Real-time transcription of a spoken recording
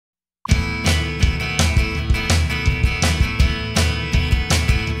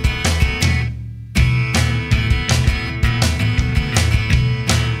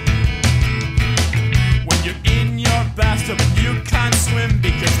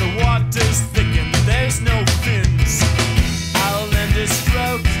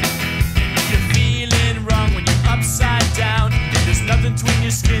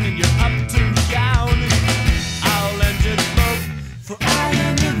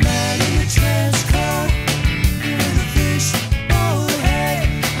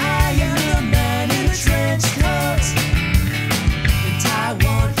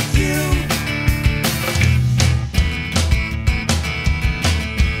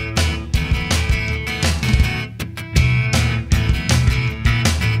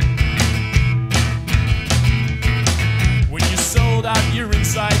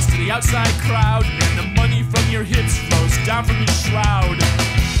outside crowd, and the money from your hips flows down from your shroud.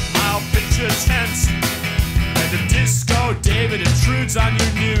 I'll picture tents and the disco David intrudes on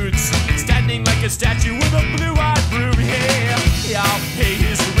your nudes, standing like a statue with a blue-eyed broom. Hey, I'll pay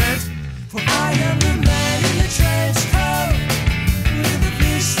his rent, for I am the man in the trench coat with a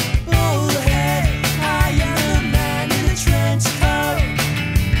fishbowl head. I am the man in the trench coat,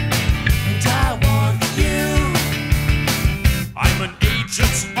 and I want you. I'm an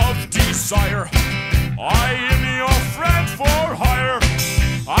agent of desire. I am your friend for hire.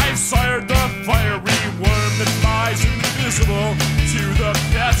 I've sired the fiery worm that flies invisible to the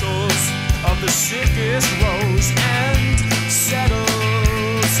petals of the sickest rose and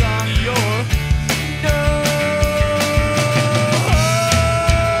settles on your nose.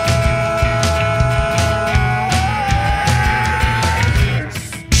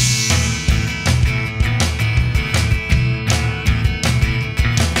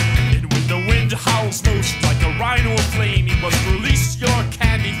 And when the wind howls most like a rhino flame, you must release your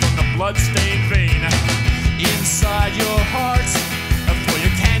candy from the blood-stained vein inside your heart. For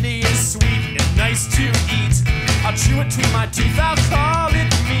your candy is sweet and nice to eat. I'll chew it between my teeth. I'll